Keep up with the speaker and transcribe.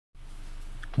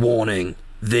Warning,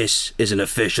 this is an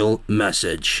official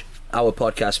message. Our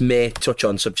podcast may touch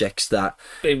on subjects that...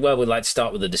 Well, we'd like to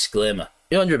start with a disclaimer.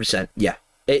 100%, yeah.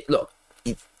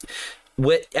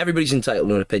 Everybody's entitled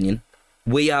to an opinion.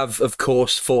 We have, of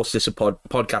course, forced this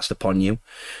podcast upon you.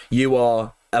 You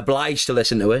are obliged to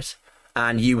listen to it,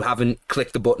 and you haven't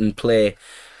clicked the button play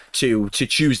to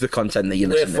choose the content that you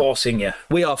listen to. We're forcing you.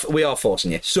 We are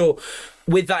forcing you. So,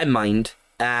 with that in mind,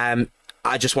 I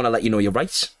just want to let you know your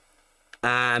rights.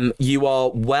 You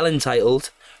are well entitled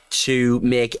to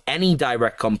make any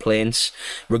direct complaints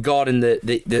regarding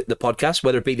the podcast,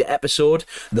 whether it be the episode,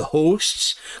 the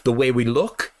hosts, the way we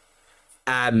look.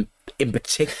 In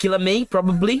particular, me,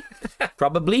 probably.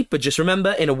 But just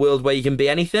remember, in a world where you can be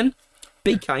anything,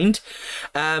 be kind.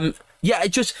 Yeah, it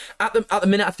just at the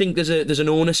minute, I think there's an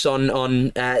onus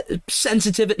on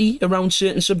sensitivity around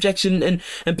certain subjects, and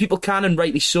people can, and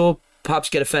rightly so, perhaps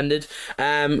get offended.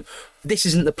 This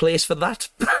isn't the place for that.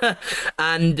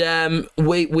 And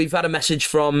we've had a message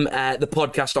from the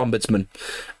podcast ombudsman.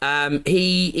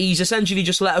 He's essentially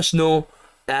just let us know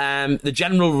the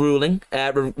general ruling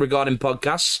regarding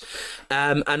podcasts,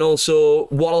 and also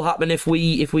what'll happen if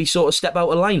we sort of step out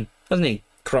of line, hasn't he?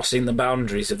 Crossing the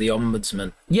boundaries of the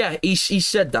ombudsman. Yeah, he's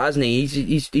said that, hasn't he?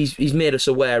 He's made us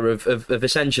aware of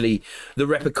essentially the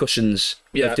repercussions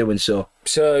of doing so.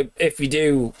 So if you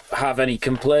do have any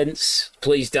complaints,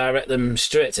 please direct them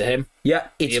straight to him. Yeah,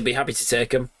 he'll be happy to take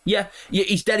them. Yeah,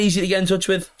 he's dead easy to get in touch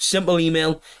with. Simple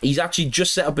email. He's actually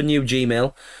just set up a new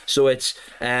Gmail, so it's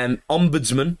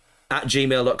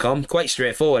ombudsman@gmail.com. Quite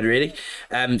straightforward, really.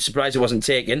 Surprised it wasn't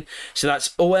taken. So that's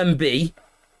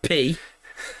OMBP.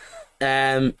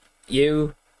 UDZMUN,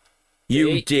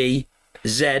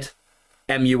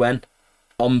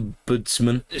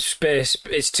 ombudsman. Space.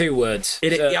 It's 2 words.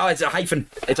 It's a hyphen.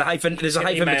 There's a hyphen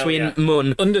between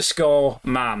mun. Underscore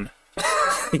man.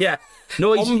 Yeah.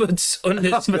 No,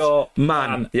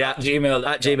 ombuds_man. Yeah. At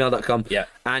gmail.com. Yeah.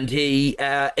 And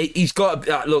he's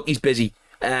got look. He's busy.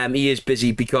 He is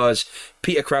busy because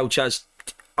Peter Crouch has.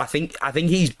 I think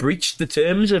he's breached the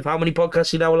terms of how many podcasts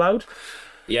he's now allowed.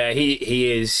 Yeah,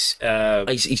 he is.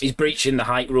 He's breaching the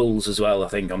height rules as well, I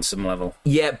think, on some level.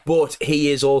 Yeah, but he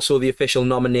is also the official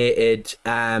nominated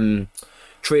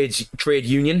trade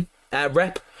union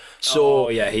rep. So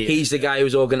he's the guy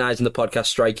who's organising the podcast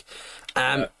strike.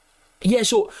 Yeah,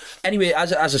 so anyway,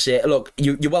 as I say, look,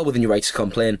 you're well within your rights to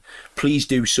complain. Please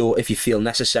do so if you feel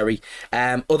necessary.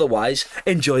 Otherwise,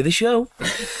 enjoy the show.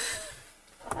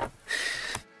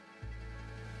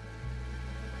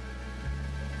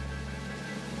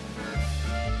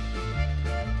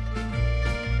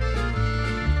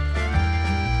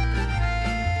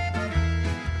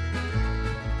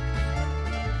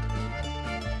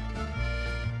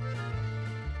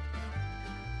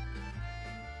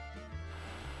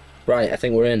 Right, I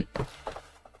think we're in.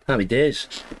 Happy days.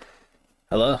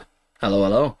 Hello.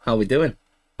 Hello. How are we doing?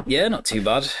 Yeah, not too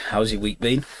bad. How's your week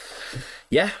been?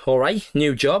 Yeah, all right.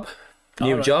 New job,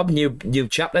 new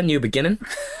chapter, new beginning.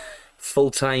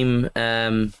 Full-time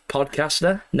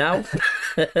podcaster now.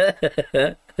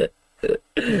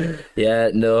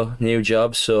 Yeah, no, new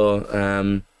job.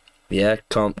 So, yeah,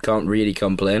 can't really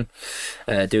complain.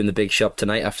 Doing the big shop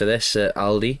tonight after this at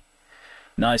Aldi.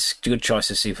 Nice, good choice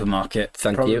of supermarket.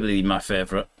 Thank you. Probably my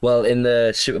favourite. Well, in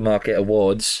the supermarket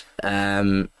awards,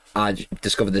 I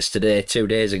discovered this today. 2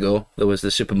 days ago, there was the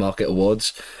supermarket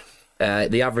awards.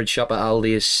 The average shop at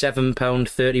Aldi is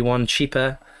 £7.31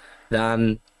 cheaper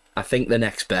than, I think, the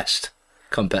next best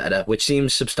competitor, which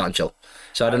seems substantial.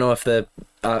 So I don't know if I've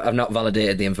not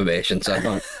validated the information, so I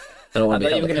don't want to be. I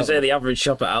thought you were going to say the average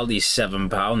shop at Aldi is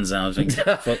 £7, and I was thinking,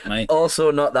 fuck me.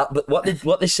 Also, not that, but what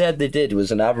they said they did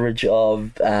was an average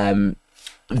of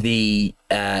the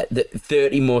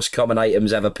 30 most common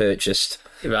items ever purchased.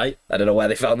 Right. I don't know where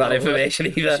they found that information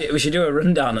either. We should do a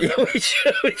rundown of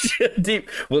that.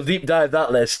 We'll deep dive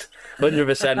that list.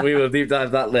 100%. We will deep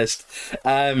dive that list.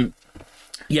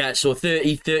 Yeah, so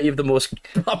 30 of the most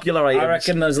popular items. I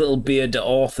reckon those little beard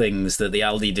d'or things that the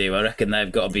Aldi do, I reckon they've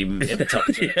got to be in the top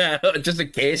 2. Yeah, just a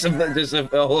case of just a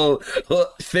whole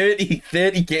 30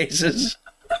 cases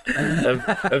of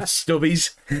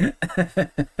stubbies.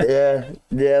 Yeah.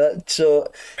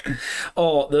 So,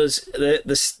 those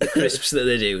the crisps that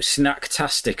they do,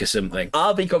 Snacktastic or something.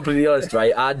 I'll be completely honest,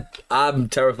 right? I'm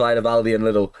terrified of Aldi and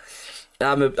Lidl.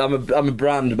 I'm a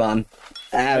brand man.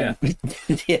 Yeah,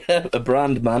 a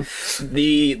brand man.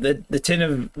 The tin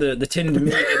of the tinned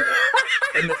meat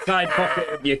in the side pocket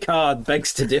of your card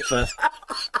begs to differ.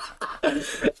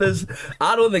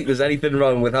 I don't think there's anything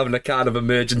wrong with having a can of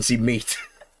emergency meat.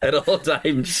 at all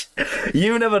times.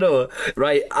 You never know,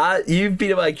 right? You've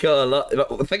been in my car a lot.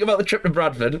 Think about the trip to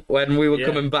Bradford when we were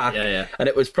coming back, and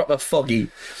it was proper foggy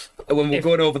when we were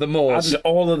going over the moors. And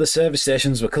all of the service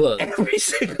stations were closed. Every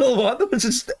single one. There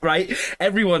was right.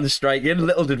 Everyone's striking.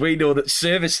 Little did we know that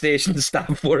service station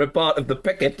staff were a part of the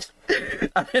picket.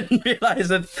 I didn't realise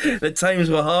that the times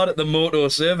were hard at the motor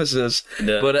services.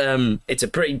 No. But it's a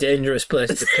pretty dangerous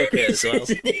place to picket as well.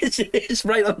 It's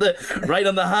right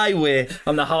on the highway.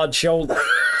 On the hard shoulder.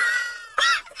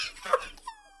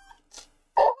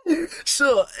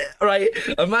 So, right,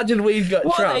 imagine we've got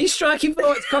What trapped. are they striking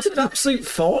for? It's cost an absolute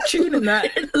fortune in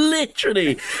that.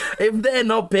 Literally, if they're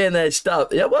not paying their staff,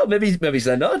 yeah, well, maybe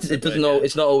they're not. It doesn't.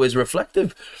 It's not always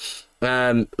reflective.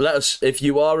 Let us, if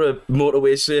you are a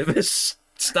motorway service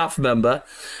staff member,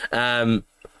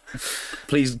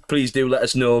 please do let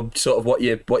us know sort of what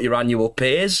your annual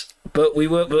pay is. But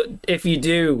if you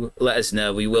do let us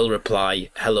know, we will reply,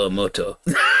 "Hello, Moto."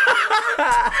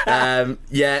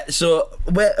 Yeah. So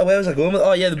where was I going with?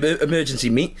 Oh yeah, the emergency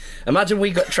meet. Imagine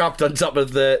we got trapped on top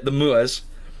of the moors.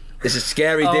 It's a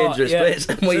scary, dangerous place.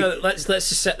 So let's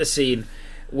just set the scene.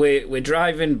 We're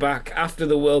driving back after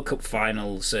the World Cup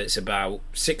final, so it's about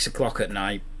 6 o'clock at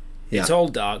night. Yeah. It's all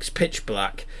dark. It's pitch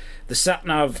black. The sat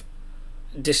nav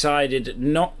decided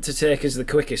not to take us the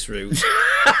quickest route.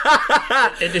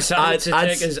 It decided to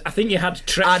take us. I think you had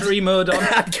treachery mode on.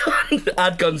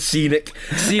 I'd gone scenic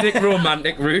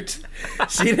romantic route,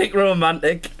 with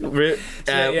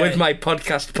my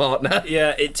podcast partner.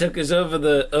 Yeah, it took us over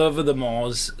the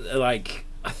moors, like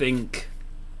I think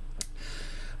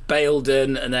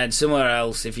Baildon and then somewhere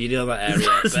else if you know that area.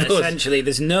 But essentially,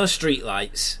 there's no street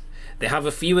lights. They have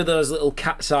a few of those little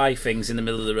cat's eye things in the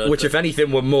middle of the road. Which, if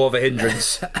anything, were more of a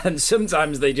hindrance. And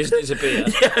sometimes they just disappear.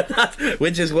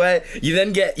 Which is where you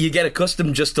then get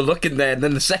accustomed just to looking there, and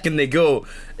then the second they go,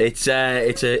 it's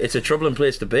a troubling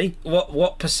place to be.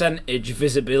 What percentage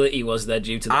visibility was there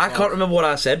due to the fog? Can't remember what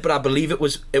I said, but I believe it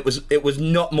was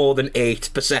not more than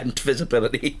 8%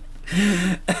 visibility.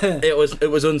 It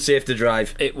was unsafe to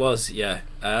drive. It was, yeah.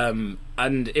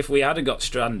 And if we had got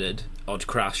stranded or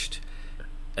crashed,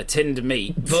 a tinned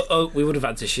meat, but we would have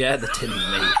had to share the tinned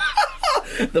meat.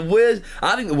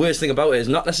 I think the worst thing about it is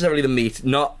not necessarily the meat,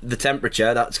 not the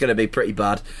temperature. That's going to be pretty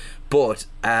bad. But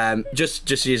just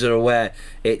so you're aware,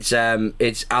 it's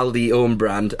Aldi own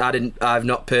brand. I've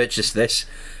not purchased this.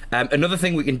 Another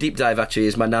thing we can deep dive actually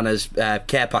is my nana's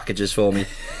care packages for me.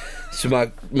 So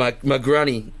my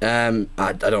granny, I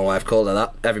don't know why I've called her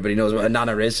that. Everybody knows what a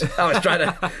nana is. I was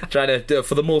trying to do it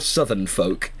for the more southern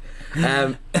folk.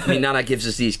 My nana gives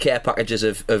us these care packages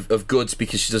of goods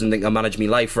because she doesn't think I manage my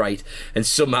life right, and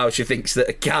somehow she thinks that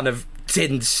a can of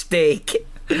tinned steak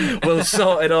will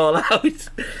sort it all out.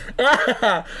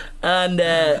 and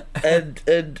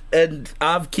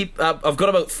I've got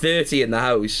about 30 in the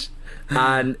house.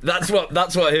 And that's what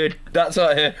her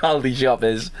Aldi shop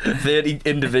is. 30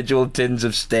 individual tins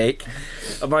of steak.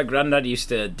 My granddad used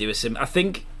to do a sim. I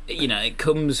think it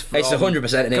comes from. It's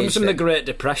 100% an age comes from thing. the Great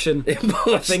Depression.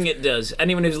 I think it does.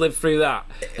 Anyone who's lived through that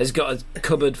has got a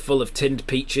cupboard full of tinned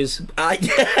peaches.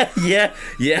 Yeah.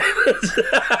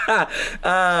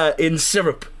 In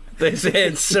syrup. They say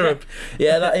in syrup.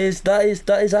 Yeah, that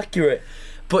is accurate.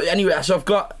 But anyway, so I've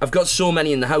got so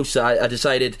many in the house that I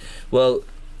decided, well,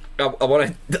 I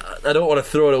don't want to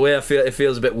throw it away. I feel it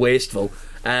feels a bit wasteful,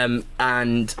 and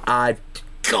I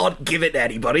can't give it to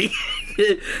anybody.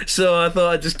 So I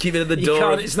thought I'd just keep it in the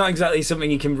door. It's not exactly something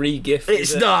you can re-gift.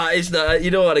 It's not. You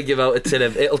don't want to give out a tin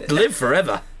of. It'll live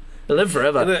forever. A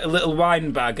little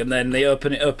wine bag, and then they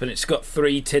open it up, and it's got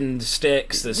 3 tinned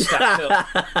steaks that's stacked up.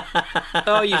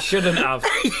 Oh, you shouldn't have.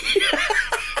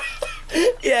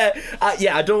 Yeah,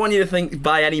 I don't want you to think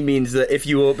by any means that if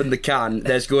you open the can,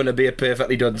 there's going to be a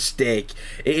perfectly done steak.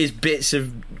 It is bits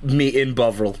of meat in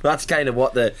Bovril. That's kind of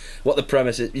what the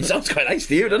premise is. It sounds quite nice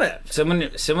to you, doesn't it?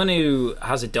 Someone who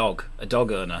has a dog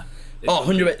owner. Oh,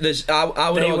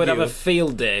 100%. They would have a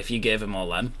field day if you gave them all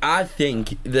them. I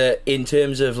think that in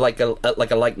terms of like a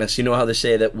likeness, you know how they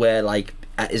say that we're like,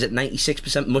 is it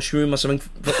 96% mushroom or something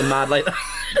fucking mad like that?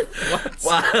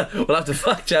 What? We'll have to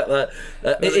fact check that.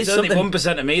 It's only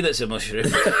 1% of me that's a mushroom.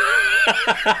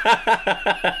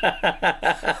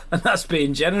 And that's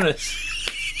being generous.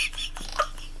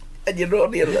 And you're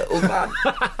only a little man.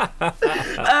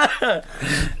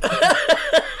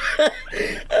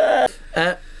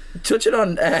 Touching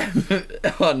on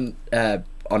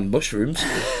mushrooms,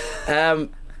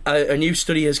 a new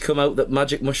study has come out that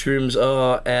magic mushrooms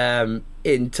are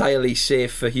entirely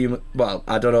safe for human. Well,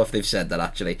 I don't know if they've said that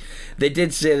actually. They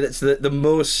did say that it's the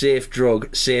most safe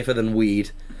drug, safer than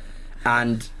weed,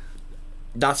 and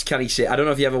that's can he say? I don't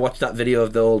know if you ever watched that video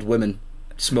of the old women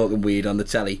smoking weed on the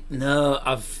telly. No,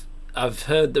 I've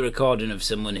heard the recording of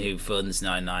someone who phones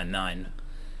 999.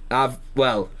 I've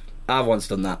once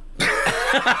done that.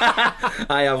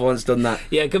 I have once done that.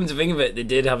 Yeah, come to think of it, they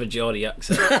did have a Geordie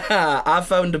accent. I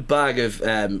found a bag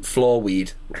of floor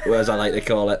weed, as I like to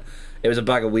call it. It was a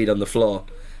bag of weed on the floor,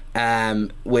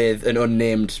 with an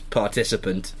unnamed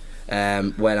participant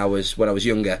when I was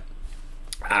younger,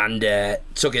 and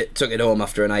took it home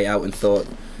after a night out and thought,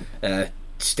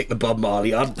 stick the Bob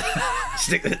Marley on,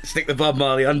 stick the Bob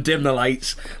Marley on, dim the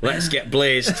lights, let's get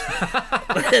blazed.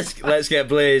 let's get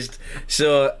blazed.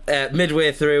 So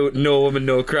midway through No Woman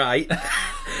No Cry,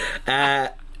 a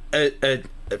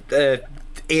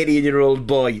 18-year-old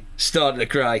boy started to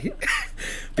cry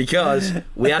because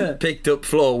we hadn't picked up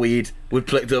floor weed, we'd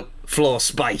picked up floor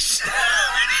spice.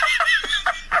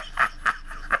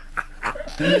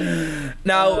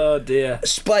 Now, oh dear.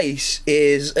 Spice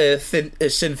is a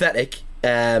synthetic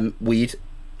weed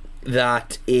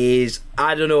that is,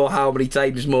 I don't know how many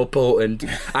times more potent,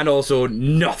 and also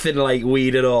nothing like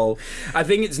weed at all. I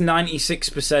think it's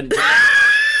 96%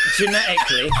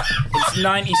 genetically. It's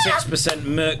 96%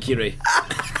 mercury.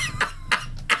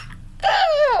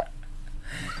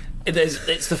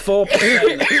 It's the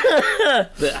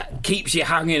 4% that keeps you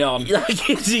hanging on. That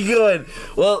keeps you going.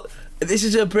 Well, this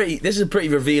is a pretty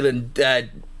revealing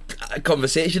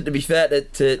conversation, to be fair,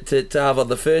 to have on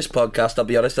the first podcast. I'll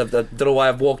be honest, I don't know why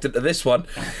I've walked into this one,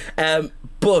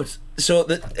 but so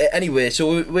anyway,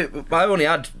 so I only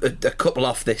had a couple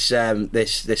off this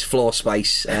floor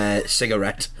spice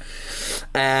cigarette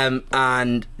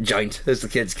and joint, as the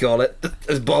kids call it,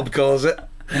 as Bob calls it,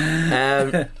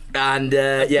 and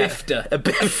bifter. a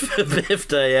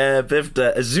bifter,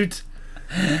 a zoot.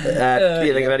 Do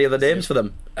you think of any other names for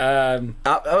them?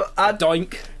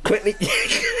 Doink. Quickly,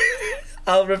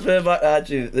 I'll refer back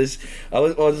actually. I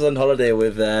was on holiday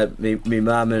with me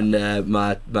mum and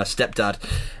my stepdad,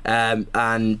 and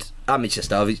my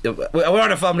sister. We're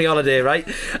on a family holiday, right?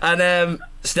 And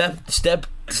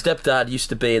stepdad used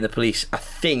to be in the police, I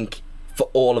think, for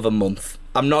all of a month.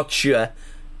 I'm not sure,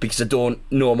 because I don't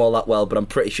know him all that well, but I'm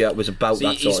pretty sure it was about that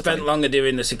sort of thing. He spent time. longer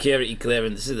doing the security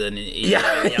clearance than the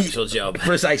actual job.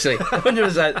 Precisely,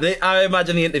 100%. I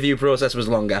imagine the interview process was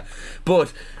longer,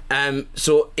 but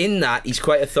so in that he's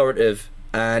quite authoritative,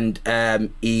 and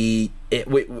anyway, he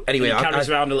carries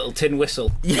around a little tin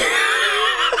whistle.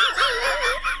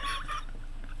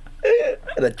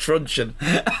 And a truncheon.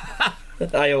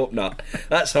 I hope not.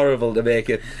 That's horrible to make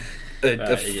a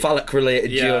phallic related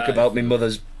joke about my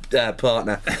mother's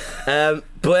partner.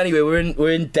 But anyway,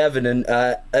 we're in Devon, and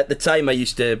at the time I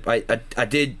used to I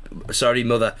did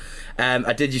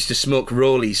used to smoke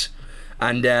rollies,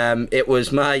 and it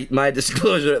was my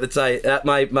disclosure at the time,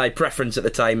 my preference at the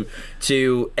time,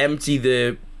 to empty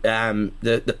the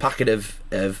packet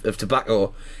of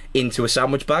tobacco into a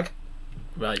sandwich bag.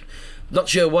 Right. Not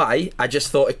sure why. I just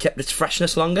thought it kept its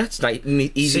freshness longer. It's like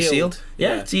easy sealed.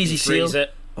 Yeah, it's easy sealed.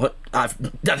 It. I've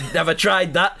never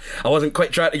tried that. I wasn't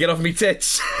quite trying to get off me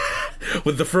tits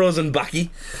with the frozen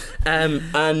backy,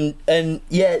 and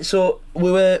yeah. So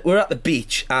we were at the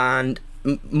beach, and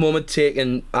Mum had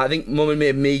taken. I think Mum had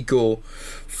made me go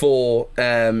for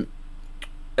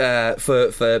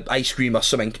ice cream or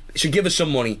something. She'd give us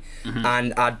some money,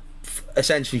 and I'd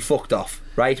essentially fucked off.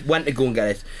 Right, went to go and get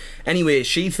it. Anyway,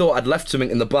 she thought I'd left something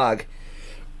in the bag.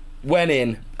 Went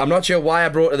in. I'm not sure why I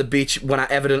brought it to the beach when I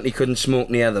evidently couldn't smoke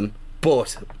near them,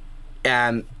 but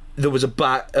there was a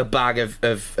bag of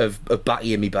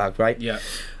backy in my bag, right? Yeah.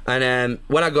 And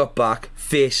when I got back,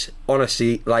 face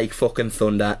honestly like fucking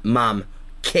thunder, Mum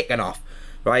kicking off,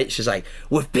 right? She's like,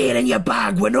 "We've been in your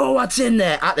bag, we know what's in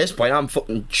there." At this point, I'm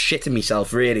fucking shitting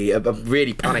myself. Really, I'm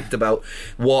really panicked about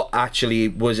what actually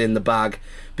was in the bag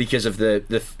because of the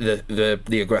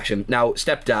aggression. Now,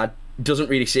 stepdad doesn't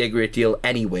really say a great deal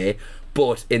anyway,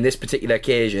 but in this particular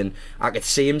occasion I could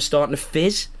see him starting to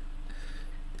fizz,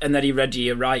 and then he read you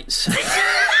your rights.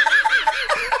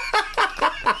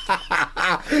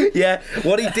 Yeah,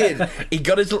 what he did, he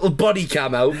got his little body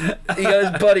cam out,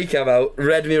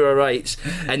 read me my rights,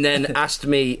 and then asked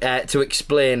me to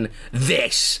explain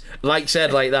this,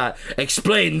 said like that,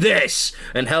 explain this,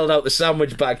 and held out the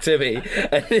sandwich bag to me,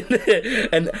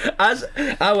 and as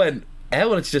I went,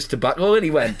 well, it's just tobacco, and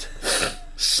he went,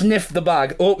 sniffed the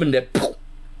bag, opened it,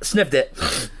 sniffed it,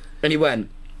 and he went,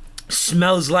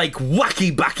 smells like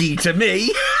wacky backy to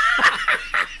me.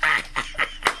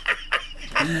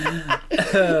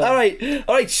 all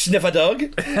right, sniffer dog.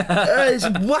 It's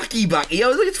wacky backy. I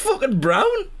was like, it's fucking brown.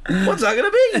 What's that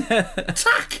gonna be?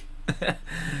 Tack.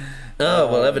 Oh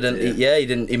well, evidently, yeah,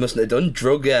 he mustn't have done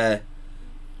drug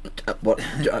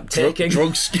Taking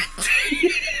drugs.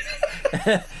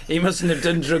 He mustn't have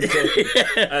done drug taking.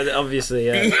 Obviously,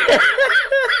 yeah.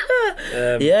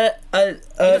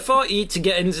 I thought to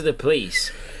get into the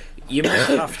police, you must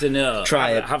have to know,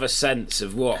 have a sense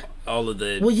of what all of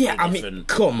the different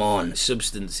come on,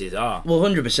 substances are. Well,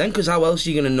 100%. Because how else are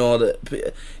you going to know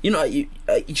that?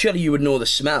 Surely you would know the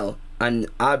smell. And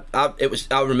I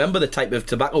remember the type of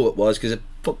tobacco it was because I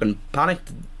fucking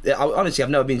panicked. Honestly, I've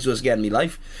never been so scared in my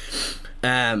life.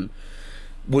 It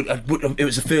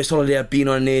was the first holiday I'd been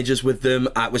on in ages with them.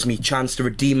 It was my chance to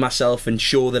redeem myself and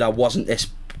show that I wasn't this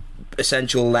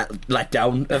essential let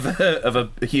down of a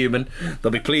human.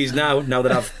 They'll be pleased now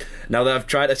that I've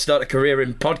tried to start a career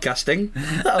in podcasting.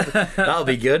 That'll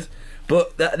be good.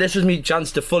 But this was my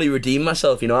chance to fully redeem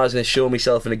myself. I was going to show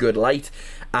myself in a good light,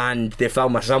 and they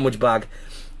found my sandwich bag.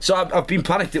 So I've been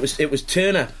panicked. It was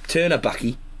Turner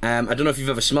Backy. I don't know if you've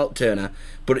ever smelt Turner,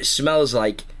 but it smells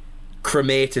like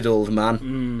cremated old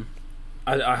man.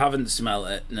 I haven't smelt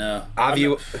it. No. Have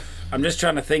you? I'm just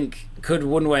trying to think. Could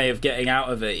one way of getting out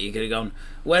of it, you could have gone,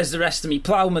 "Where's the rest of me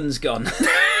ploughman's gone?"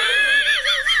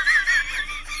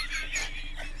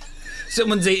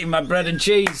 Someone's eating my bread and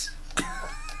cheese.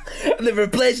 And they've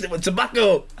replaced it with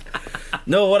tobacco.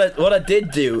 No, what I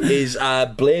did do is I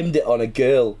blamed it on a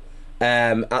girl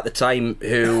at the time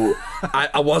who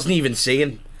I wasn't even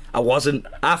seeing.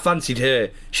 I fancied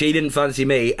her. She didn't fancy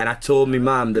me, and I told my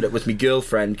mum that it was my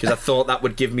girlfriend because I thought that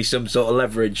would give me some sort of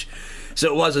leverage. So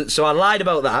it wasn't. So I lied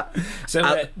about that.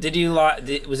 So did you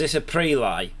lie? Was this a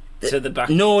pre-lie to the back?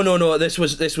 No. This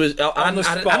was. I'm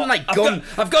like gone.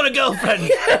 I've got a girlfriend,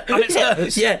 and it's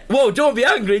hers. Yeah. Whoa! Don't be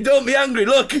angry.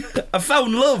 Look, I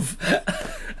found love,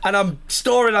 and I'm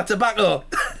storing that tobacco.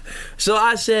 So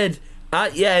I said,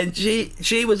 and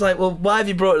she was like, "Well, why have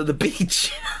you brought it to the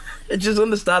beach?" It's just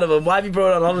understandable. Why have you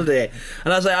brought it on holiday?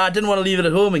 And I was like, I didn't want to leave it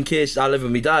at home in case I live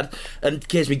with my dad, and in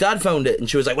case my dad found it. And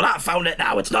she was like, well, I found it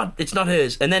now. It's not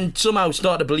hers. And then somehow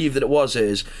started to believe that it was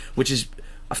hers, which is,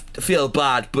 I feel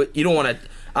bad, but you don't want to.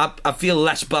 I feel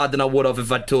less bad than I would have if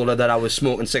I'd told her that I was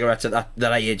smoking cigarettes at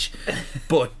that age.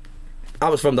 But I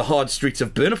was from the hard streets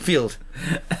of Burnopfield,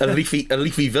 a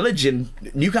leafy village in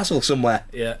Newcastle somewhere.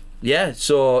 Yeah.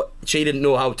 So she didn't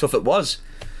know how tough it was.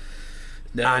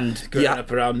 No, and growing up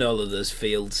around all of those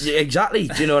fields. Yeah, exactly.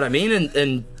 Do you know what I mean?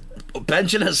 And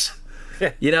pensioners.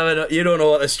 You don't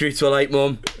know what the streets were like,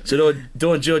 Mum. So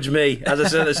don't judge me. As I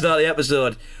said at the start of the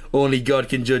episode, only God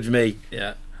can judge me.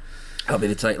 Yeah. That'll be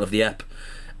the title of the ep.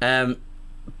 Back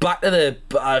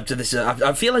to this.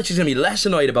 I feel like she's going to be less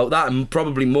annoyed about that and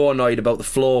probably more annoyed about the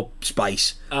floor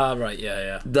spice. Right,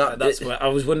 yeah. That's where I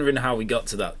was wondering how we got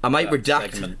to that. I might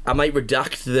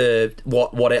redact the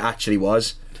what it actually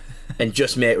was. And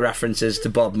just make references to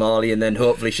Bob Marley, and then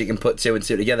hopefully she can put two and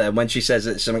two together. And when she says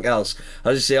it's something else,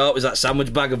 I'll just say, "Oh, it was that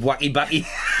sandwich bag of wacky backy."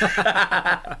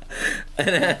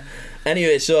 And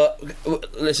anyway, so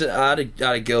listen, I had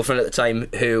a girlfriend at the time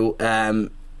who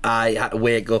I had to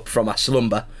wake up from a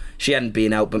slumber. She hadn't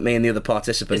been out, but me and the other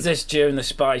participants. Is this during the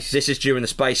Spice? This is during the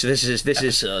Spice. So this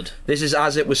is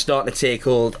as it was starting to take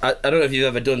hold. I don't know if you've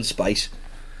ever done Spice.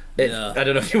 No. I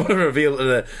don't know if you want to reveal to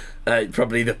the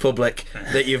probably the public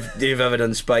that you've ever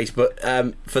done Spice, but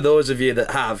for those of you that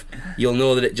have, you'll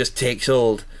know that it just takes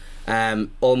hold,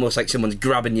 almost like someone's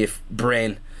grabbing your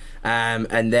brain,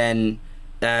 and then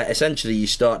essentially you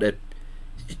start to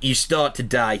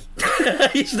die.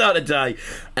 You start to die,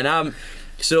 and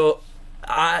so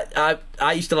I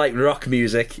used to like rock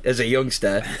music as a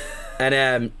youngster,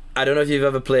 and I don't know if you've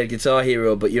ever played Guitar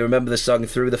Hero, but you remember the song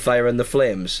 "Through the Fire and the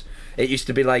Flames." It used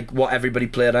to be like what everybody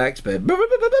played on Expert.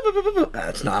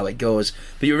 That's not how it goes.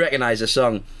 But you recognise the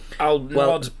song. I'll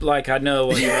nod like I know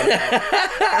what you're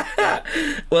about.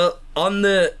 Well, on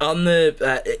the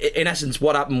in essence,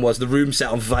 what happened was the room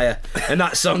set on fire, and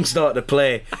that song started to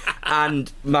play.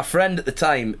 And my friend at the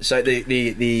time, so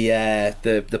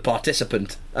the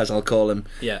participant, as I'll call him.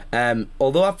 Yeah.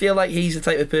 Although I feel like he's the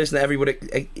type of person that everybody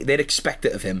they'd expect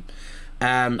it of him.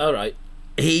 All right.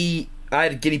 I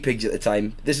had guinea pigs at the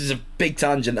time. This is a big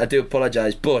tangent. I do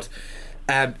apologise, but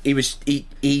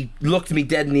he looked me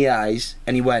dead in the eyes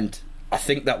and he went, "I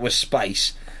think that was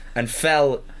Spice," and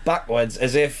fell backwards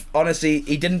as if, honestly,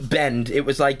 he didn't bend. It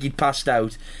was like he'd passed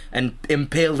out and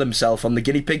impaled himself on the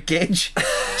guinea pig cage.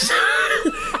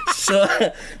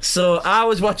 So I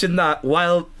was watching that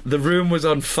while the room was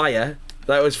on fire.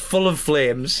 That was full of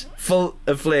flames,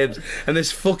 and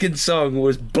this fucking song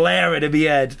was blaring in my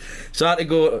head. So I had to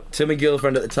go to my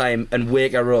girlfriend at the time and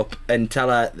wake her up and tell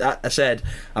her that I said,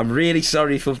 "I'm really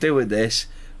sorry for doing this,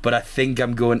 but I think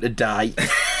I'm going to die."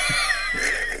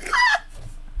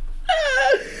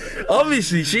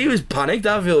 Obviously, she was panicked.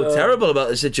 I feel terrible about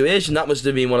the situation. That must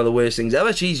have been one of the worst things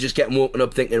ever. She's just getting woken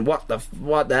up thinking, what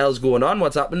the hell's going on?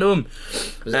 What's happened to him?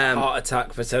 Was it a heart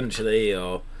attack potentially,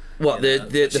 or what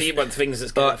she went things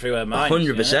that's going through her mind?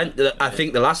 100%. Yeah? I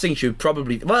think the last thing she would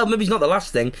probably, well, maybe it's not the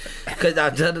last thing, because I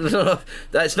don't know.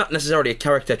 It's not necessarily a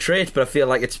character trait, but I feel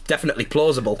like it's definitely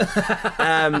plausible.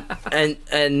 Yeah,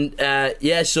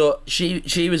 so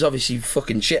she was obviously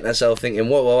fucking shitting herself, thinking,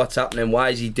 what's happening? Why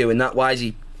is he doing that? Why is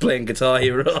he playing Guitar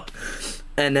Hero?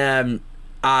 And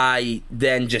I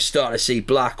then just started to see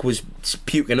Black was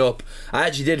puking up. I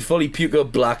actually did fully puke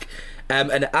up Black,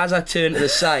 and as I turned to the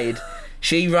side,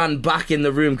 she ran back in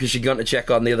the room because she'd gone to check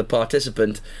on the other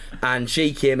participant, and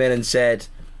she came in and said,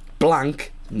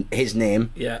 blank, his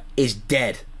name, is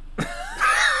dead.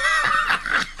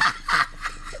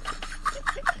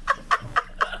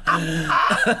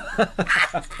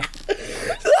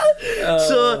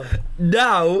 So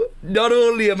now, not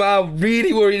only am I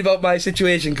really worried about my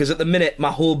situation, because at the minute my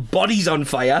whole body's on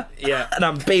fire, and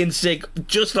I'm being sick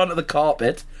just onto the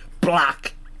carpet,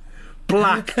 black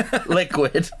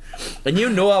liquid, and you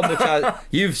know how much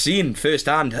you've seen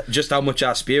firsthand just how much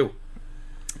I spew.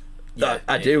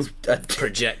 I do.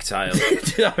 Projectile.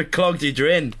 I clogged your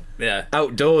drain. Yeah.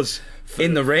 Outdoors.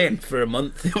 In the rain for a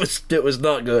month. It was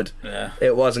not good. Yeah.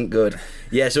 It wasn't good.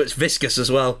 Yeah, so it's viscous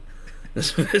as well.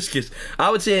 It's viscous. I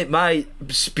would say my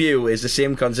spew is the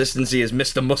same consistency as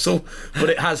Mr. Muscle, but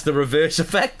it has the reverse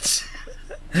effects.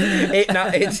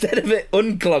 Instead of it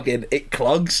unclogging, it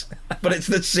clogs, but it's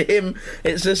the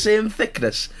same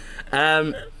thickness.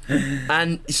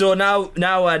 And so now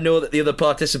I know that the other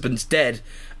participant's dead.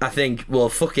 I think, well,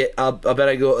 fuck it, I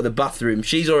better go to the bathroom.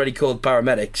 She's already called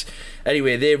paramedics.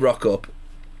 Anyway, they rock up.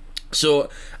 So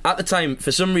at the time,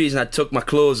 for some reason, I took my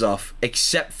clothes off,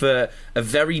 except for a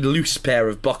very loose pair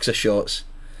of boxer shorts.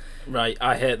 Right,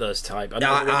 I hate those type. I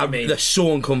know what you mean. They're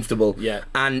so uncomfortable. Yeah.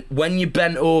 And when you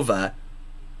bent over,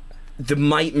 they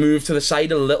might move to the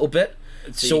side a little bit.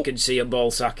 So you can see a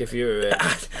ball sack if you're in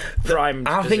prime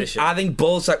position. I think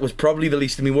ball sack was probably the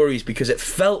least of my worries, because it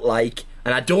felt like,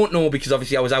 and I don't know because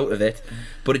obviously I was out of it,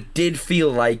 but it did feel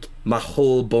like my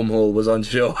whole bumhole was on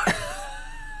show.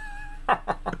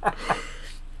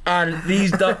 And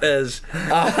these doctors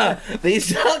are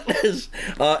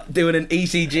doing an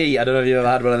ECG. I don't know if you've ever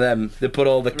had one of them. They put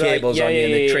all the cables on you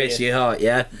and they trace your heart.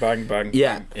 Yeah, bang bang.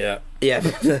 Yeah,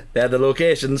 they're the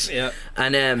locations. Yeah,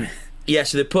 and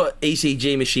so they put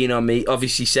ECG machine on me.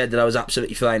 Obviously said that I was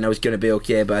absolutely fine. I was going to be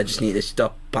okay, but I just need to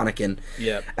stop panicking.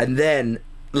 Yeah, and then,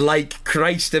 like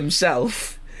Christ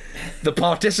himself, the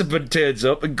participant turns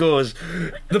up and goes,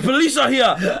 "The police are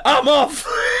here. I'm off."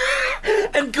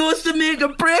 And goes to make a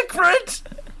break for it.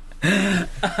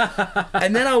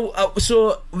 And then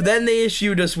then they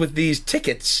issued us with these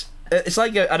tickets. It's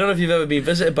like I don't know if you've ever been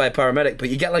visited by a paramedic, but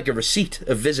you get like a receipt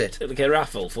of visit, like a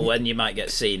raffle for when you might get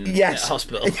seen at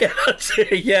hospital. Yeah, that's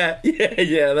it. Yeah,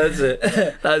 that's it.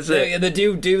 That's it. They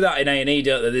do that in A&E,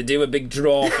 don't they? They do a big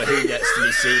draw for who gets to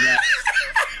be seen next.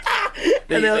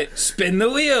 They spin the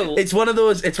wheel. It's one of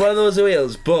those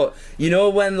wheels, but you know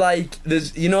when like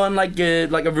there's on like a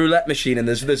roulette machine and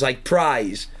there's like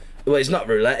prize. Well, it's not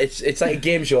roulette. It's like a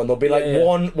game show, and there'll be like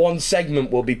one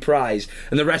segment will be prize,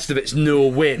 and the rest of it's no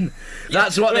win.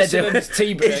 That's what they're doing.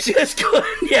 It's just going.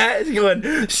 Yeah, it's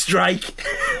going strike.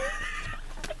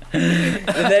 So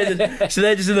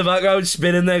they're just in the background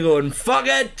spinning. They're going, fuck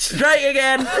it, strike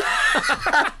again.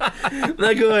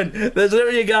 They're going, there's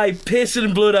literally a guy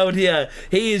pissing blood out here.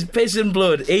 He is pissing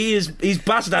blood. He's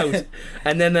passed out.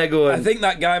 And then they're going, I think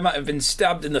that guy might have been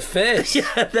stabbed in the face.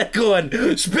 Yeah, they're going,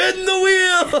 spin the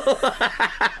wheel.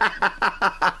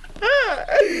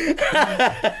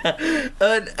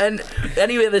 and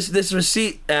anyway, this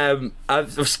receipt,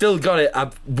 I've still got it.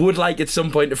 I would like at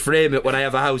some point to frame it when I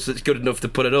have a house that's good enough to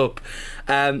put it up.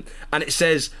 And it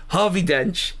says Harvey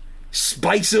Dent,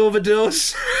 spice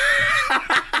overdose.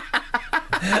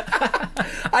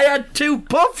 I had 2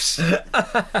 puffs. 2.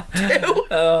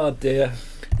 Oh dear.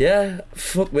 Yeah,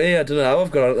 fuck me. I don't know how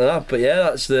I've got onto that, but yeah,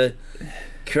 that's the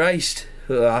Christ.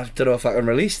 I don't know if I can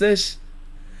release this.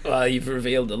 Well, you've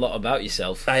revealed a lot about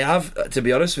yourself. I have, to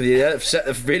be honest with you. Yeah,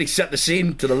 I've really set the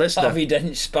scene to the listener. Harvey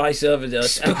Dent Spice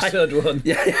Overdose, episode 1.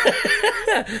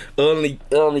 Yeah, only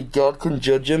God can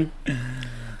judge him.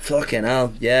 Fucking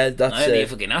hell, yeah, that's I only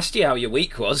fucking asked you how your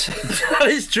week was. That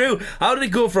is true. How did it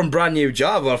go from brand new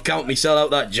job? Well, I've count me sell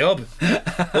out that job.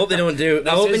 Hope they don't do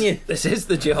it. This is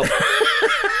the job.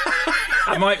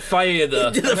 I might fire you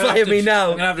though. Did they fire me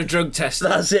now? I'm gonna have a drug test.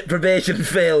 That's it, probation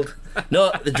failed.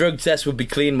 No, the drug test would be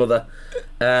clean, mother.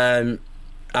 I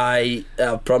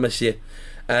promise you.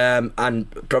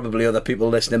 and probably other people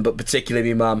listening, but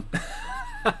particularly my mum.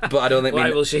 But I don't think.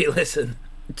 Why will she listen?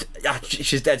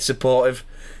 She's dead supportive.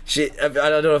 I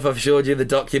don't know if I've showed you the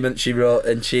document she wrote,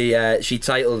 and she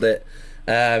titled it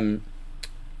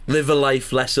 "Live a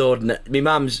Life Less Ordinary." My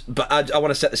mum's, but I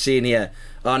want to set the scene here.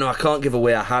 Oh no, I can't give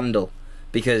away a handle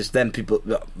because then people,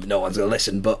 no one's gonna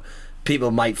listen, but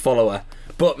people might follow her.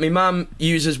 But my mum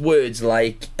uses words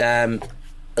like,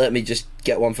 let me just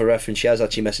get one for reference. She has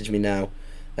actually messaged me now.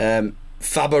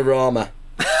 Faborama.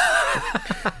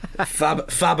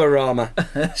 Faborama.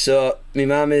 So my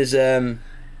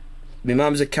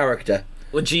mum's a character.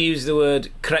 Would she use the word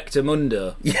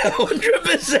correctamundo? Yeah,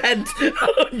 100%.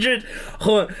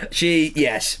 100. She,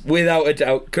 yes, without a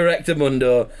doubt,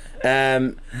 correctamundo.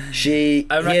 I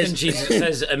reckon she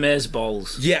says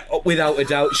amazeballs. Yeah, without a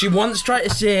doubt. She once tried to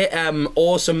say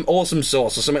awesome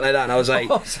sauce or something like that, and I was like,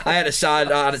 I had to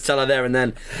tell her there and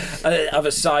then. I have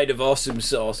a side of awesome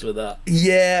sauce with that.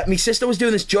 Yeah, my sister was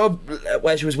doing this job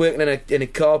where she was working in a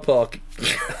car park.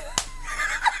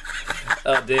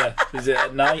 Oh dear, is it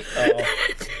at night? Or?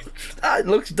 It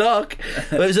looks dark.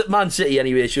 But it was at Man City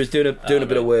anyway. She was doing a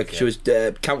bit of work. Yeah. She was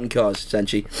counting cars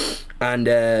essentially, and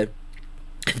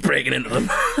breaking into them.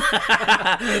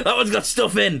 That one's got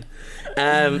stuff in.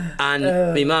 And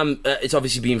my mum, it's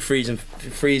obviously been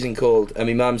freezing cold, and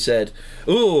my mum said,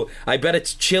 "Ooh, I bet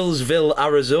it's Chillsville,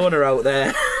 Arizona out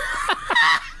there."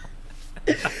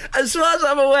 As far as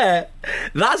I'm aware,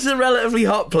 that's a relatively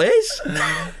hot place.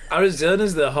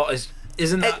 Arizona's the hottest,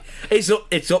 isn't that? It's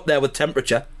up there with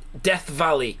temperature. Death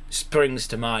Valley springs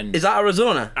to mind. Is that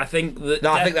Arizona? I think that.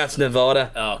 No, I think that's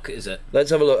Nevada. Oh, is it? Let's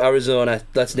have a look. Arizona.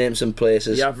 Let's name some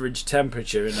places. The average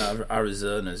temperature in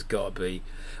Arizona's got to be.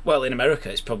 Well, in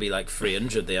America, it's probably like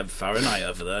 300. They have Fahrenheit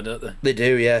over there, don't they? They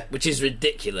do, yeah. Which is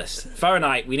ridiculous.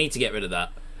 Fahrenheit, we need to get rid of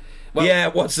that. Well, yeah.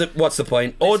 What's the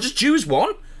point? Or just choose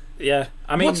one. Yeah,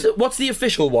 I mean, what's the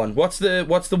official one? What's the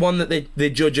one that they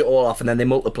judge it all off and then they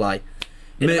multiply?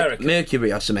 In America,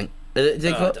 Mercury or something. No,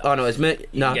 it's Mercury.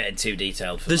 No, you're getting too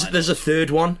detailed. There's a third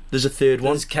one. There's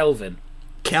Kelvin.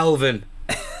 Kelvin.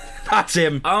 That's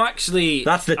him. That's the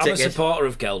ticket. I'm a supporter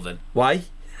of Kelvin. Why?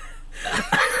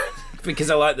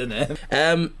 Because I like the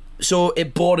name. So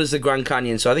it borders the Grand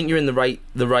Canyon. So I think you're in the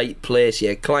right place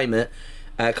here. Climate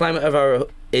of our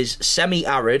is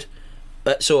semi-arid.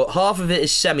 So half of it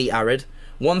is semi-arid,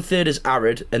 1/3 is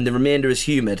arid, and the remainder is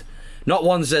humid. Not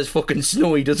one says fucking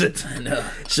snowy, does it? No.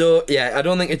 So yeah, I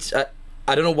don't think it's. I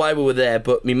don't know why we were there,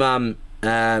 but me mum.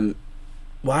 Why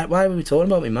were we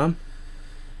talking about me mum?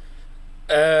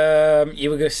 You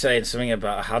were just saying something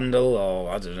about a handle, or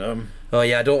I don't know. Oh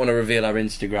yeah, I don't want to reveal her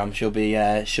Instagram. She'll be.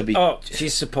 Oh,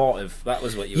 she's supportive. That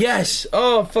was what you were saying. Yes.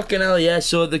 Oh fucking hell, yeah.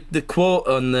 So the quote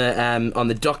on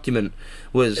the document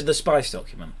was the Spice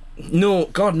document. No,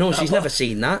 God, no, she's never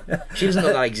seen that. She doesn't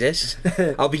know that exists.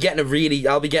 I'll be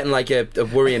getting like a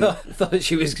worrying. I thought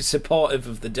she was supportive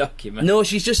of the document. No,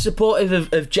 she's just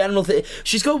supportive of general things.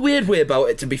 She's got a weird way about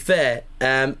it, to be fair.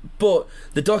 But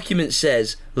the document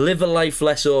says, "Live a life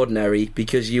less ordinary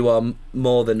because you are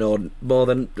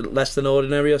less than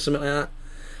ordinary," or something like that.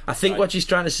 I think what she's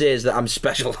trying to say is that I'm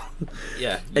special.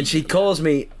 Yeah. And she calls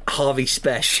me Harvey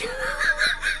Spesh.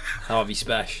 Harvey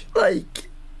Spesh. Like.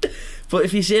 But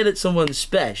if you say that someone's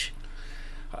special,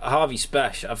 Harvey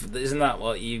Spesh, isn't that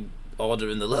what you order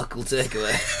in the local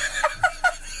takeaway?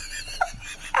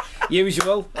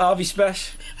 Usual Harvey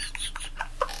Spesh.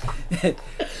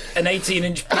 An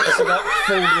 18-inch pizza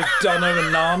full with doner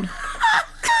and naan.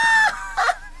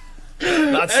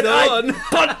 That's the one.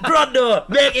 Pronto,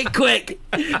 make it quick.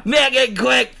 Make it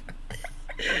quick.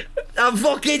 I'm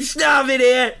fucking starving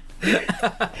here.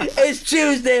 It's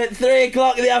Tuesday at 3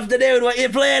 o'clock in the afternoon. What you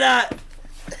playing at?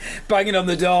 Banging on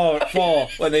the door at 4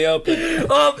 when they open.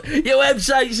 Oh, your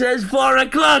website says 4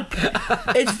 o'clock.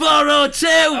 It's 4:02.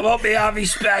 I want me Harvey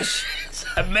Spesh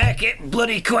and make it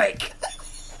bloody quick.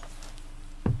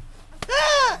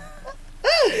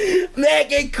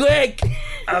 Make it quick.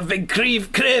 I've been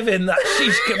craving that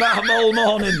shish kebab all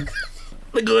morning.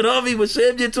 The good Harvey was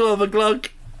served at 12 o'clock.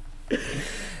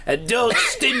 And don't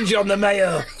stinge on the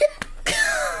mayo.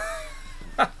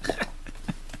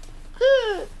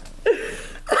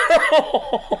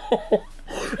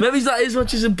 Maybe that is what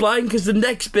she's implying, because the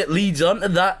next bit leads on to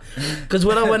that. Because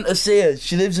when I went to see her,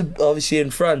 she lives obviously in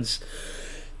France.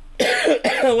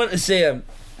 I went to see her.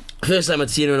 First time I'd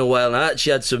seen her in a while, and I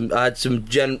had some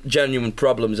genuine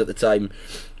problems at the time.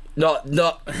 Not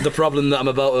the problem that I'm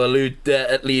about to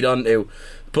lead on to,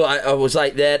 but I was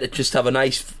like there to just have a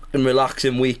nice and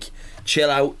relaxing week, chill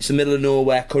out. It's the middle of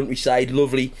nowhere, countryside,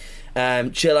 lovely.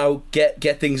 Chill out,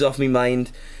 get things off my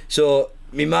mind. So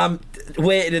my mum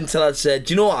waited until I'd said,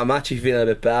 do you know what, I'm actually feeling a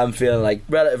bit better. I'm feeling like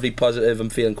relatively positive. I'm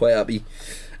feeling quite happy.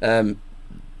 And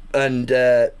hate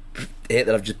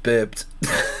that I've just burped.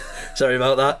 Sorry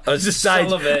about that. I was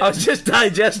just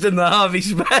digesting the Harvey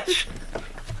special.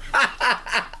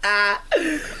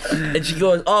 And she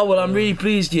goes, oh well, I'm really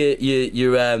pleased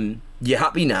you're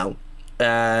happy now.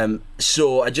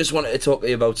 So I just wanted to talk to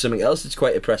you about something else that's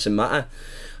quite a pressing matter.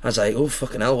 I was like, oh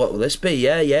fucking hell, what will this be?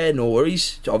 Yeah, no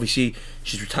worries. Obviously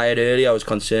she's retired early. I was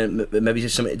concerned maybe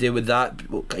there's something to do with that.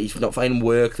 He's not finding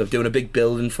work. They're doing a big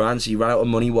build in France. He ran out of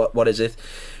money. What is it?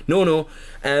 No.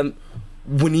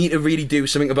 We need to really do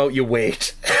something about your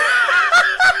weight.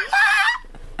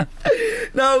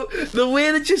 Now, the way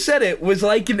that you said it was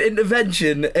like an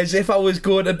intervention, as if I was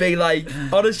going to be like,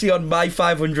 honestly, on my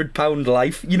 £500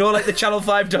 life. You know, like the Channel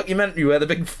 5 documentary where the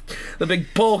big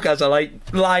porkers are like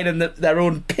lying in their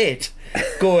own pit,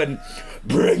 going,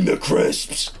 "Bring the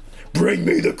crisps, bring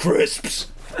me the crisps."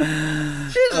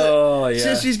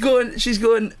 She's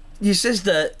going. Your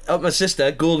sister, my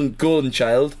sister, golden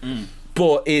child,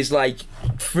 but is like,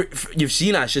 you've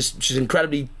seen her. She's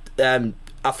incredibly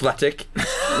athletic.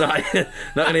 Right,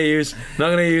 not gonna use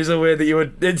a word that you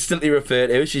would instantly refer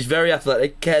to. She's very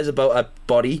athletic, cares about her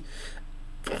body.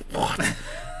 What?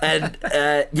 And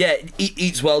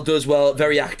eats well, does well,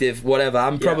 very active, whatever.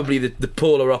 I'm probably the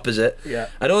polar opposite. Yeah.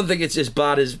 I don't think it's as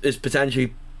bad as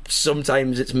potentially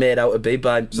sometimes it's made out to be.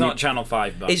 It's not Channel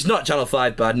 5 bad. It's not Channel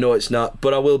 5 bad, no it's not.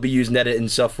 But I will be using editing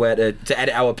software to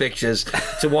edit our pictures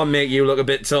to make you look a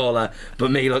bit taller, but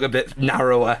me look a bit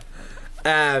narrower.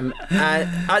 And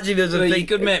actually there's a thing... You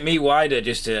could make me wider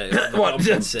just to...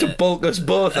 to bulk us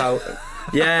both out.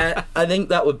 Yeah, I think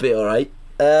that would be alright.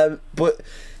 But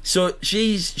so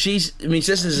she's my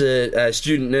sister's a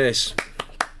student nurse.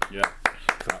 Yeah.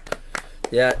 Crap.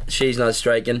 Yeah, she's not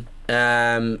striking.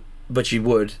 But she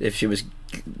would if she was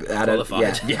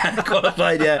qualified.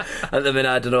 Qualified, yeah. At the minute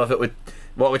I don't know if it would...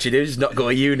 What would she do? Just not go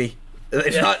to uni.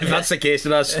 If that's the case, then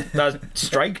that's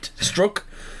struck.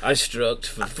 I stroked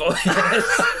for 4 years.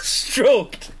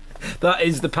 Stroked. That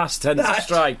is the past tense of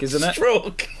strike, isn't it?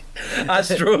 Stroke. I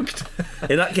stroked.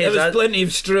 In that case, there was plenty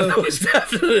of stroking. There was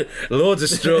definitely loads of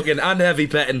stroking and heavy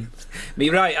petting. My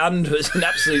right hand was in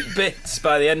absolute bits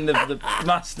by the end of the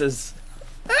Masters.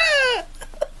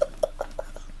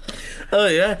 Oh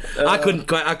yeah, I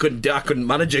couldn't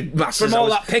manage a Masters. From all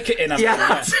that picketing.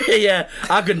 Yeah,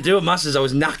 I couldn't do a Masters. I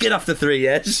was knackered after 3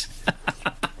 years.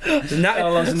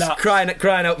 Crying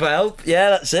out for help.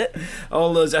 Yeah, that's it.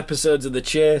 All those episodes of The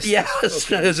Chase. Yeah, I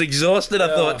was exhausted.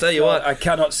 I thought, tell you what, I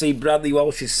cannot see Bradley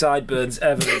Walsh's sideburns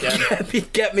ever again.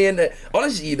 Get me into.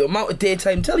 Honestly, the amount of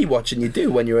daytime telly watching you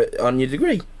do when you're on your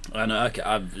degree. I know.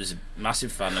 I was a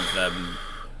massive fan of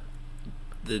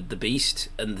the Beast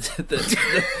and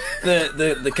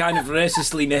the kind of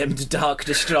racistly named Dark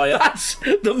Destroyer. That's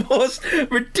the most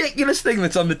ridiculous thing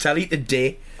that's on the telly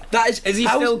today. Is he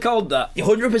still called that?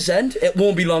 100%. It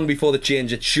won't be long before they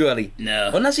change it, surely. No.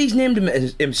 Unless he's named him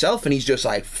himself and he's just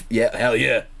like, yeah, hell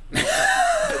yeah.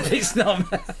 He's not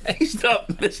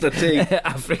Mr. T.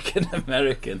 African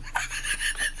American.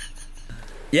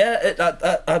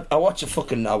 Yeah, I watch a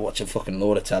fucking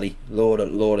load of telly. Load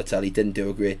of telly. Didn't do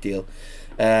a great deal.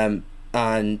 And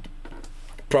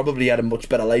probably had a much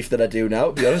better life than I do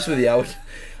now, to be honest with you.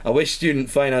 I wish student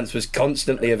finance was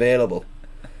constantly available.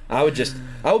 I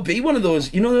would be one of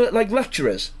those, like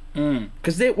lecturers.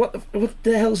 Because what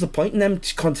the hell's the point in them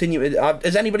to continue?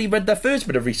 Has anybody read their first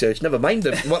bit of research? Never mind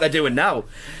what they're doing now.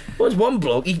 There was one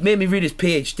bloke, he made me read his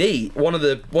PhD. One of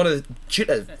the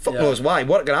tutors, fuck knows why.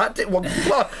 What can I do?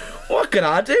 What can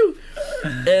I do?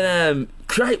 And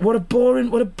great, what a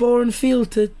boring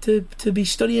field to be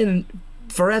studying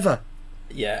forever.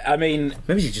 Yeah, I mean,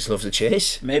 maybe he just loves the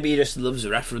chase. Maybe he just loves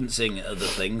referencing other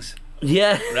things.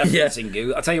 Yeah, referencing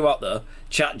Google. I'll tell you what though,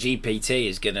 ChatGPT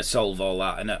is going to solve all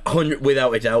that, innit?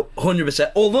 Without a doubt,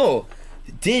 100%. Although,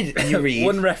 did you read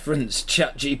one reference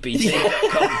ChatGPT?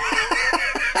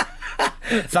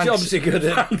 Jobs are good.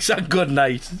 Thanks and good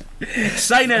night.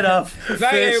 Sign it off.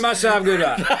 Thank you, myself. Good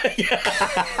night.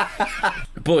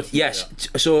 But yes,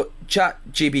 so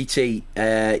ChatGPT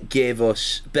gave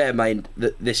us. Bear in mind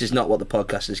that this is not what the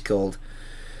podcast is called.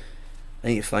 I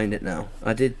need to find it now.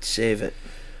 I did save it.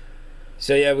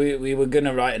 So yeah, we were going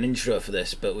to write an intro for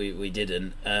this, but we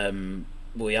didn't.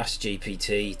 We asked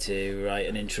GPT to write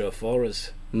an intro for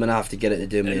us. I'm going to have to get it to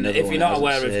do me another one. If you're not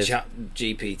aware of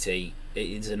ChatGPT,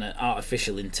 it's an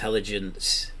artificial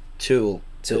intelligence tool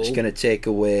that's going to take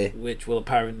away... Which will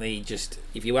apparently just...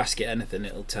 If you ask it anything,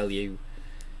 it'll tell you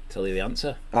the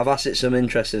answer. I've asked it some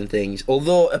interesting things.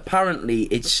 Although, apparently,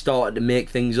 it's started to make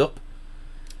things up.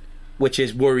 which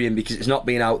is worrying because it's not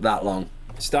been out that long.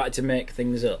 Started to make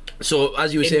things up. So,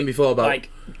 as you were saying before about... Like,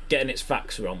 getting its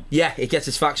facts wrong. Yeah, it gets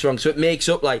its facts wrong. So it makes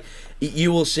up, like...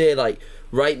 You will say, like,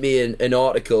 write me an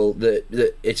article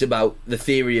that it's about the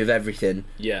theory of everything.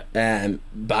 Yeah.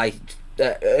 By...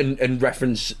 and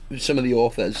reference some of the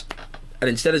authors. And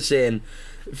instead of saying...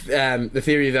 The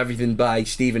Theory of Everything by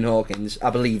Stephen Hawking, I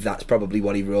believe that's probably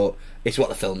what he wrote. It's what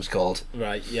the film's called.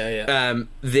 Right, yeah.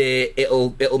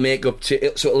 It'll make up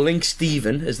to... So it'll link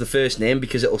Stephen as the first name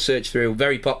because it'll search through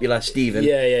very popular Stephen.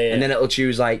 Yeah. And then it'll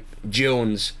choose, like,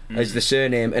 Jones as the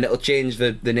surname, and it'll change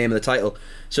the name of the title.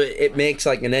 So it makes,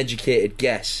 like, an educated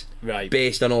guess. Right.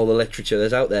 Based on all the literature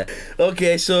that's out there.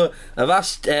 Okay, so I've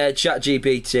asked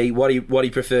ChatGPT what he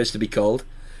prefers to be called,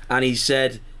 and he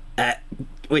said...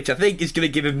 which I think is going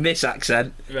to give him this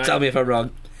accent. Right. Tell me if I'm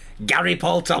wrong. Gary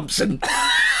Paul Thompson.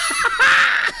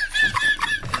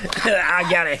 I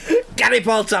get it. Gary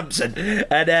Paul Thompson.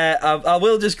 And I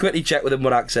will just quickly check with him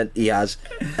what accent he has.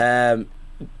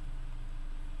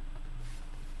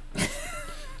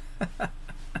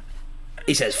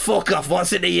 He says, fuck off,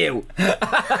 what's it to you?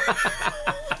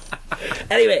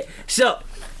 Anyway, so...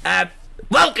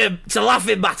 welcome to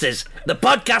Laughing Matters, the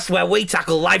podcast where we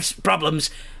tackle life's problems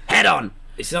head on.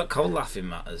 It's not called Laughing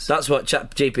Matters. That's what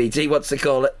ChatGPT wants to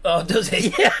call it. Oh, does he?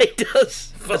 Yeah, he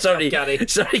does. Sorry,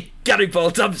 Gary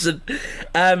Paul Thompson.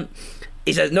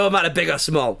 He says, no matter big or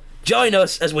small, join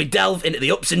us as we delve into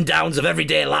the ups and downs of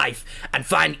everyday life and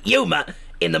find humour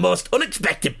in the most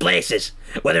unexpected places.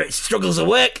 Whether it's struggles of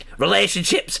work,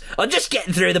 relationships, or just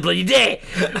getting through the bloody day,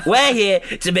 we're here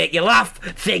to make you laugh,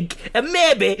 think, and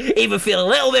maybe even feel a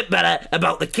little bit better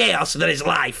about the chaos that is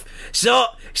life. So,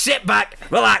 sit back,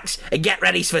 relax, and get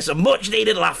ready for some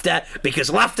much-needed laughter, because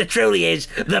laughter truly is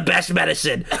the best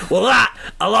medicine. Well, that,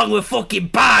 along with fucking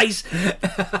pies.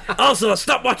 Also,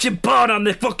 stop watching porn on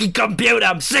the fucking computer.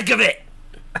 I'm sick of it.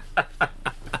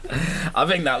 I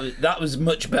think that was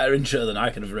much better intro than I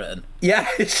could have written. Yeah,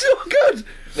 it's so good.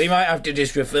 We might have to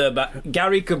just refer back.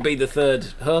 Gary could be the third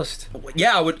host.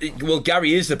 Yeah, I would. Well,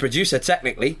 Gary is the producer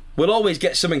technically. We'll always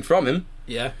get something from him.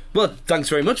 Yeah. Well, thanks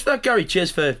very much for that, Gary.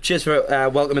 Cheers for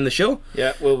welcoming the show.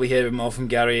 Yeah, we'll be hearing more from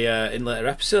Gary in later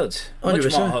episodes. 100%.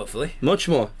 Much more, hopefully. Much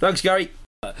more. Thanks, Gary.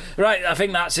 Right, I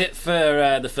think that's it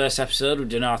for the first episode. We've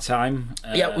done our time.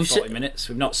 We've 40 minutes.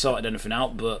 We've not sorted anything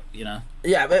out, but you know.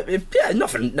 Yeah,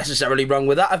 nothing necessarily wrong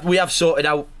with that. We have sorted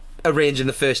out arranging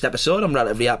the first episode. I'm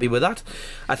relatively happy with that.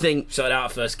 I think sorted out our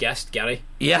first guest, Gary.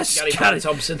 Yes, Gary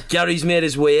Thompson. Gary's made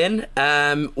his way in.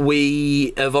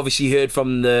 We have obviously heard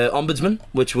from the Ombudsman,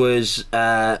 which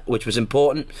was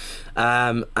important.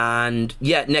 And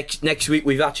yeah, next week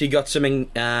we've actually got something.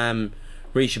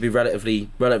 We should be relatively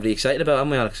excited about,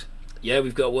 haven't we, Alex? Yeah,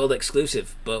 we've got a world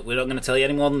exclusive, but we're not going to tell you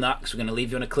any more than that because we're going to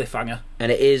leave you on a cliffhanger.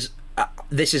 And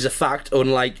this is a fact,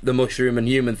 unlike the mushroom and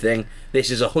human thing. This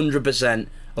is 100%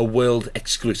 a world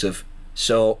exclusive.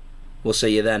 So we'll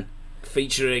see you then.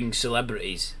 Featuring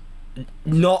celebrities,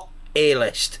 not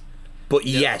A-list, but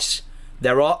no. Yes,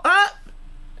 there are.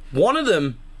 One of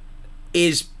them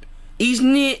is he's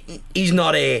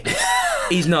not A,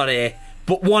 he's not A,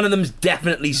 but one of them's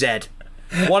definitely Z.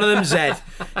 One of them's Z.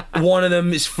 One of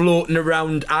them is floating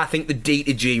around, I think, the D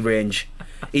to G range.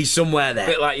 He's somewhere there. A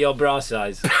bit like your bra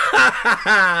size.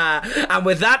 And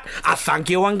with that, I thank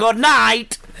you and good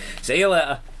night. See you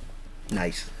later.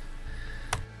 Nice.